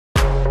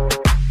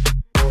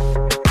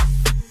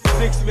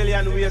6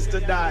 million ways to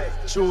die.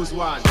 Choose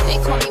one. They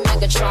call me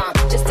Megatron,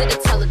 just did a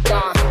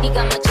telethon. He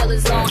got my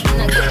jealous on,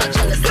 and I get my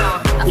jealous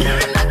on. I feel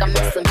him like I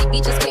miss him. He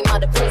just came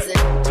out of prison.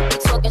 He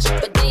talking shit,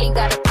 but they ain't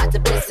got a pot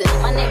to piss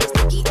in. My name is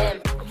Nikki M.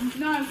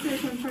 No, I'm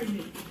serious, I'm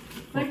pregnant.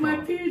 Like my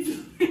periods.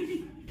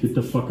 Get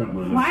the fuck out,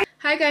 man. Why?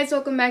 Hi guys,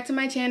 welcome back to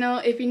my channel.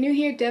 If you're new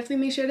here, definitely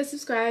make sure to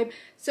subscribe.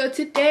 So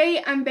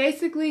today I'm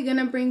basically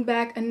gonna bring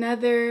back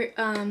another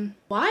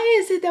why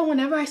is it that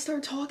whenever I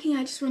start talking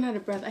I just run out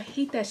of breath? I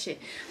hate that shit.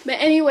 But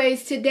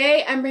anyways,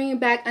 today I'm bringing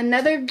back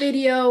another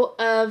video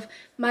of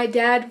my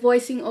dad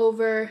doing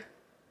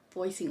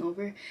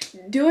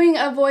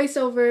a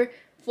voiceover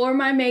for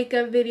my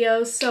makeup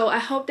videos. So I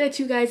hope that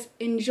you guys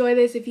enjoy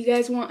this. If you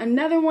guys want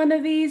another one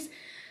of these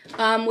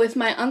with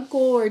my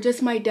uncle or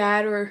just my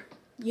dad, or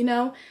you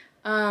know,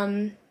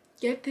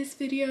 get this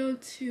video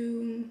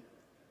to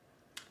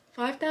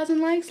 5,000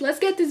 likes. Let's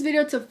get this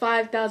video to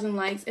 5,000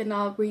 likes and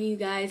I'll bring you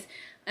guys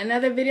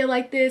another video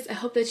like this. I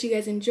hope that you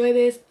guys enjoy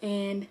this,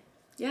 and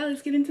yeah,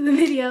 let's get into the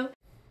video.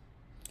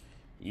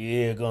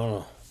 Yeah,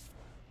 gonna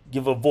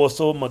give a voice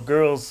over my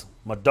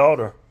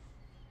daughter.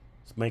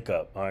 It's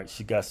makeup. All right,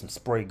 she got some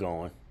spray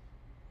going.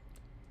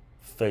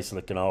 Face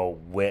looking all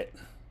wet.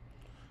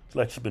 It's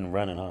like she's been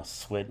running, huh?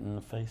 Sweating in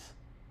the face.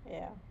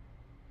 Yeah.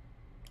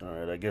 All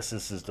right, I guess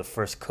this is the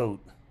first coat.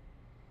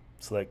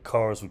 It's like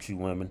cars with you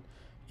women.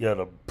 You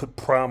gotta put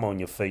prime on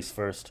your face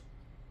first.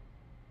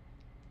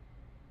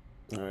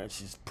 All right,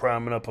 she's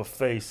priming up her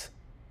face.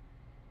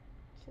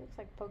 She looks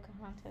like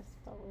Pocahontas,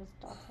 but with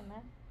dots in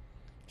there.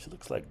 She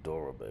looks like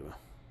Dora, baby.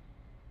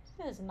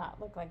 She does not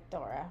look like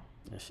Dora.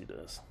 Yeah, she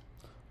does.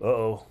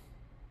 Uh-oh.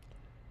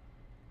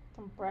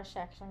 Some brush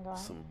action going.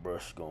 Some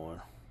brush going.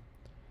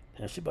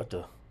 And she's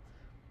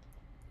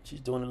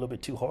doing it a little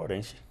bit too hard,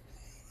 ain't she?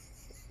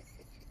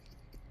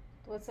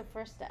 What's the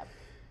first step?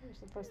 You're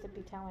supposed to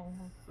be telling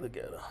him. Look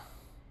at her.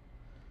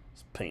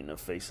 She's painting her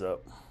face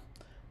up.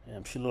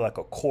 Damn, she look like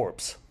a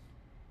corpse.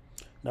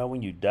 Now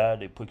when you die,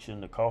 they put you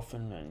in the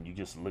coffin and you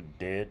just look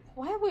dead.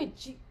 Why would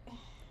you?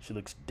 She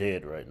looks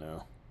dead right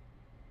now.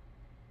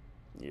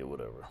 Yeah,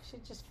 whatever. She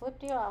just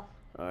flipped you off.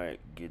 Alright,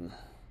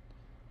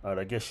 Alright,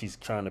 I guess she's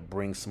trying to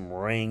bring some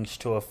range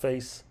to her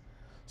face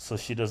so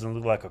she doesn't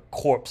look like a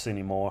corpse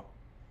anymore.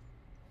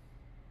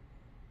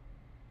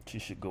 She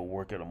should go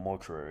work at a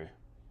mortuary.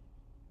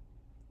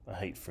 I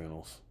hate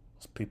funerals.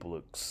 Those people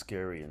look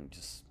scary and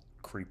just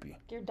creepy.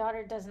 Your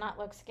daughter does not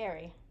look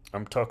scary.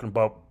 I'm talking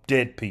about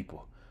dead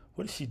people.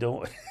 What is she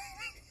doing?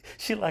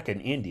 She like an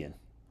Indian.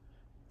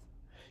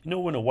 You know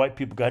when the white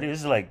people got here,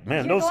 it's like,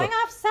 man, You're those going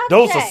off subject.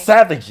 those are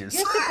savages.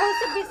 You're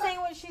supposed to be saying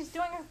what she's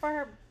doing for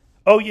her.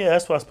 Oh yeah,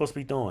 that's what I'm supposed to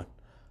be doing.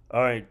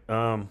 All right.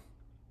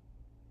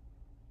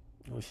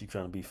 Was she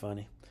trying to be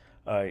funny?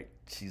 All right,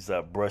 she's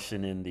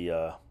brushing in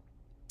the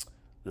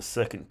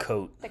second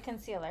coat. The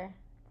concealer.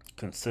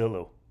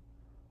 Concealer.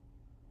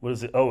 What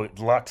is it? Oh, it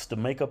locks the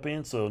makeup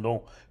in so it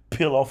don't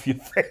peel off your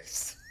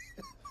face.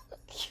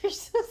 You're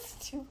so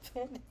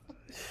stupid.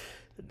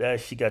 That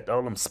she got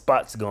all them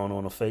spots going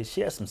on her face. She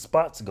had some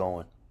spots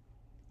going.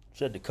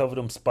 She had to cover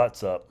them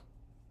spots up.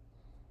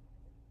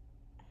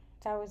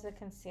 That was the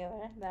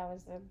concealer. That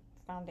was the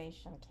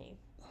foundation cape.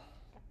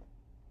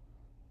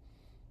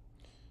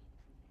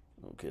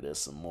 Okay, there's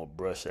some more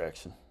brush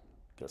action.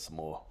 Got some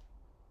more.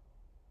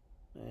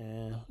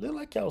 Man, look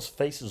like y'all's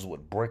faces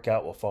would break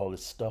out with all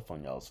this stuff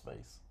on y'all's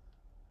face.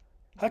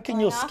 How can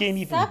your skin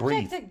even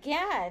breathe?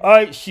 Again. All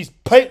right, she's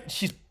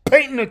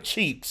painting her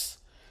cheeks.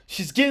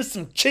 She's getting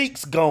some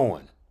cheeks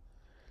going.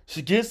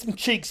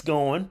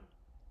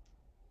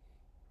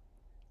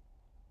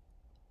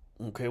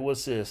 Okay,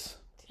 what's this?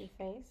 Too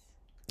Faced.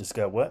 It's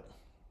got what?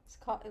 It's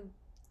called.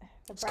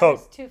 It's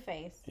called Too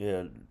Faced.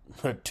 Yeah,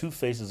 Too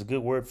Faced is a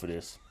good word for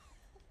this.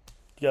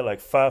 You got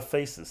like 5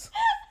 faces.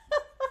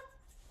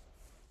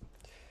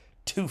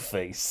 Too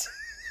Faced.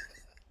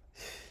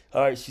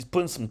 All right, she's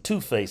putting some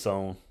Too Faced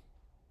on.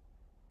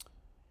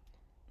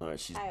 All right,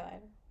 she's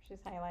highlighter. She's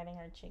highlighting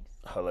her cheeks.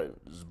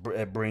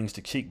 That brings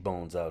the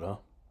cheekbones out, huh?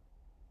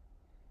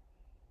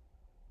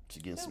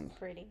 She's getting so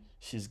pretty.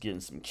 She's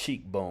getting some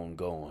cheekbone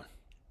going.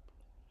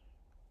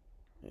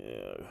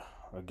 Yeah,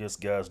 I guess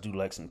guys do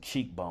like some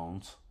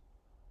cheekbones.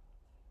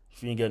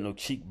 If you ain't got no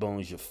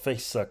cheekbones, your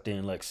face sucked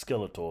in like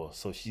Skeletor.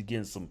 So she's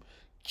getting some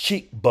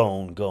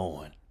cheekbone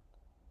going.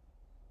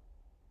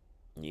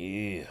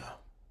 Yeah.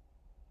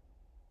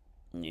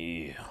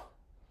 Yeah.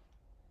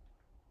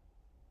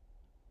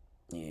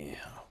 Yeah.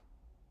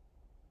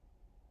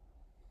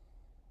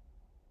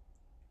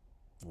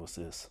 What's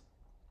this?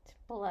 To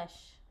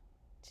blush.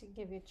 To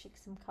give your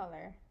cheeks some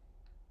color.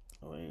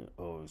 Oh, yeah.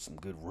 Oh, some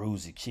good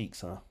rosy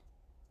cheeks, huh?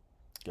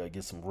 Gotta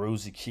get some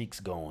rosy cheeks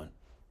going.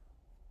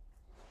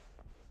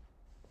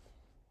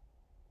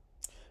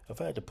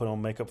 If I had to put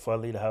on makeup before I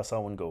leave the house, I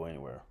wouldn't go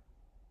anywhere.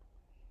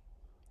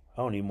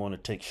 I don't even want to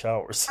take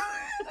showers.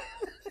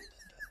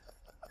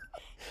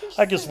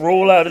 I just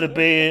roll out of the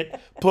bed,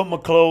 put my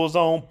clothes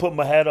on, put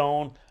my hat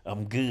on.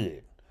 I'm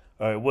good.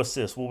 All right, what's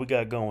this? What we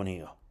got going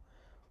here?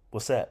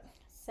 What's that?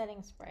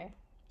 Setting spray.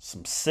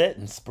 Some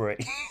setting spray.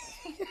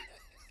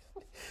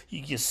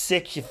 You just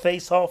set your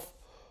face off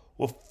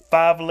with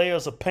 5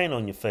 layers of paint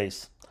on your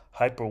face.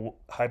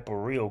 Hyper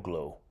Real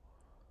Glow.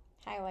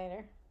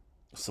 Highlighter.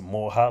 Some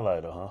more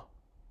highlighter, huh?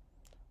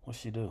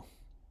 What'd she do?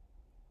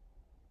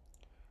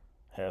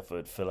 Half of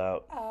it fell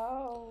out.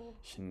 Oh.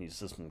 She needs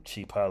some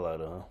cheap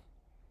highlighter, huh?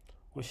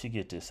 Where'd she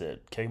get this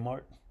at?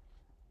 Kmart?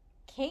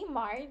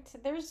 Kmart?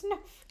 There's no.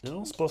 It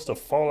don't supposed to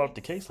fall out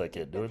the case like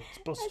that, dude. It's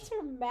supposed That's to.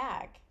 from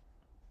Mac.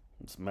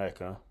 It's Mac,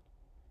 huh?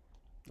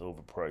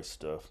 Overpriced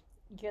stuff.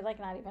 You're like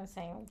not even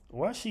saying.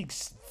 Why is she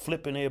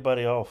flipping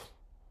everybody off?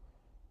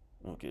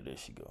 Okay, there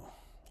she go.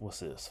 What's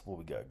this? What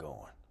we got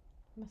going?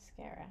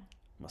 Mascara.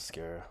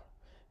 Mascara.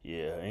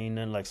 Yeah, ain't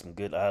nothing like some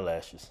good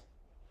eyelashes.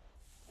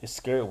 It's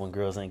scary when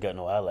girls ain't got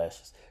no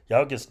eyelashes.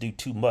 Y'all just do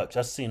too much.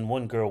 I seen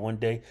one girl one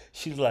day.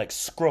 She was like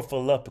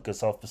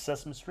Scruffalupicus off the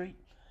Sesame Street.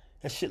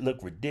 That shit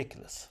looked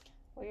ridiculous.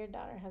 Well, your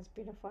daughter has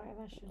beautiful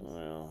eyelashes.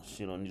 Well,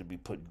 she don't need to be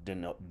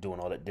doing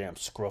all that damn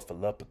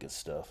Scruffalupicus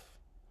stuff.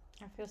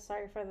 I feel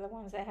sorry for the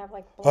ones that have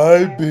like. Hi,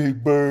 hair.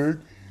 Big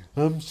Bird.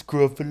 I'm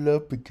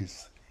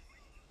Scruffalupicus.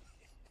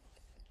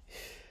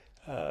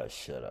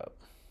 Shut up.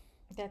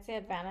 That's the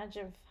advantage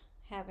of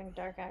having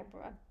dark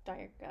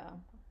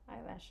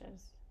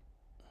eyelashes.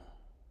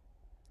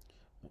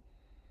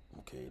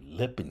 Okay,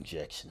 lip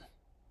injection.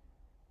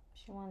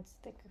 She wants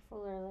thicker,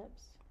 fuller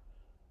lips.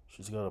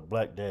 She's got a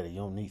black daddy. You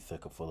don't need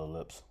thicker, fuller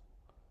lips.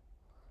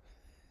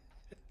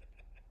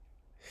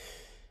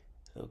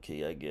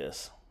 Okay, I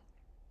guess.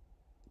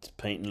 It's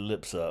painting the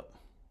lips up.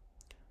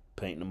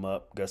 Painting them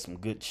up. Got some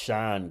good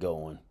shine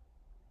going.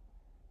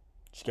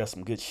 She got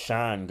some good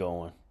shine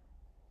going.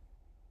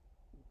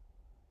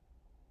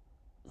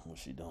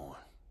 What's she doing?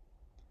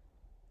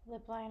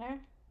 Lip liner.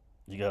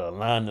 You gotta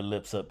line the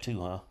lips up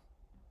too, huh?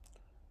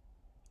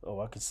 Oh,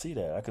 I can see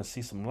that. I can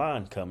see some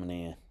line coming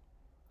in.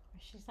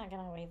 She's not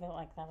gonna wave it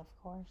like that, of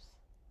course.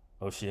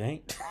 Oh, she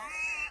ain't?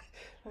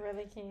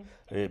 Really, Keith?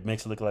 It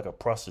makes her look like a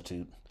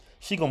prostitute.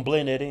 She gonna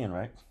blend that in,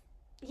 right?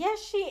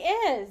 Yes, she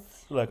is.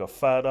 Like a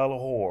 $5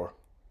 whore.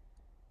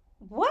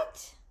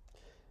 What?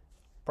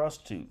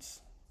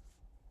 Prostitutes.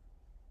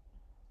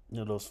 You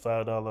know those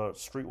 $5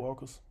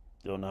 streetwalkers?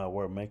 They don't know how to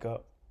wear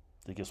makeup.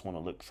 They just want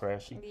to look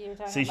trashy. You're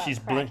talking See,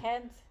 about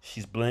crackheads?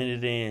 she's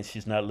blended in.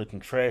 She's not looking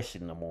trashy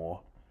no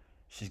more.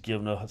 She's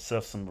giving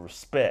herself some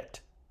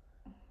respect.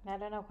 I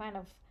don't know what kind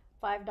of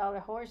 $5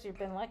 horse you've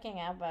been looking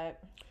at,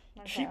 but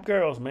okay. Cheap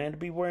girls, man,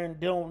 they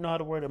don't know how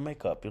to wear their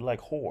makeup. They're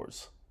like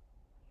whores.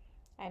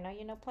 I know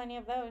you know plenty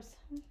of those.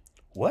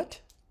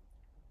 What?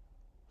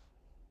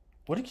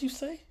 What did you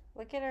say?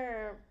 Look at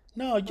her.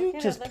 No, you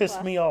at just her lip pissed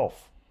gloss. me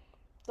off.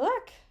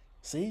 Look.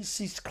 See,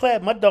 she's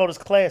class. My daughter's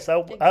class.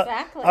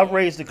 Exactly. I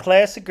raised a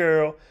classy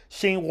girl.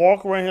 She ain't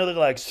walk around here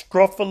like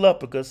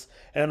Scruffalupicus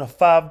and a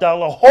 $5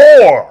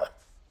 whore.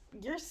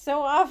 You're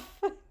so off.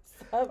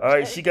 All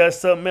right, she got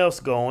something else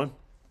going.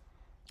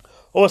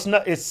 Oh, it's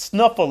not. It's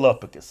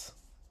Snuffleupagus.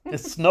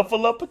 It's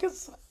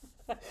Snuffleupagus.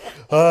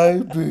 Hi,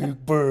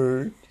 Big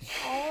Bird.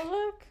 Oh,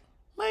 look.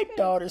 My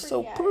daughter's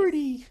so eyes.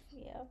 pretty.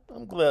 Yeah.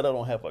 I'm glad I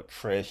don't have a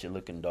trashy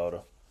looking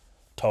daughter.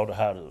 Taught her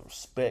how to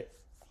respect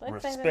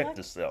Look.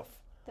 herself.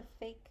 The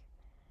fake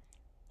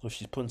So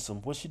she's putting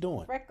some. What's she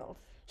doing? freckles.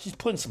 She's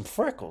putting some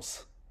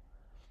freckles.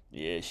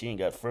 Yeah, she ain't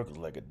got freckles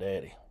like her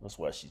daddy. That's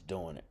why she's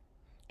doing it.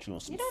 She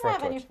wants some You don't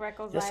freckles. have any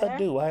freckles Yes, either. I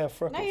do. I have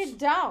freckles. No, you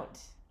don't.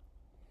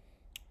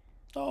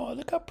 Oh,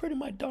 look how pretty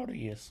my daughter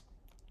is.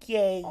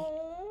 Yay.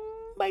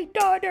 Oh. My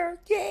daughter.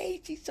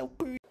 Yay, she's so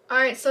pretty.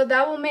 Alright, so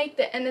that will make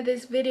the end of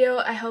this video.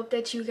 I hope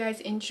that you guys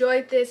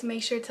enjoyed this.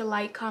 Make sure to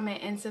like,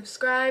 comment, and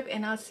subscribe.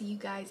 And I'll see you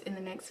guys in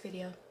the next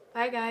video.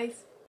 Bye, guys.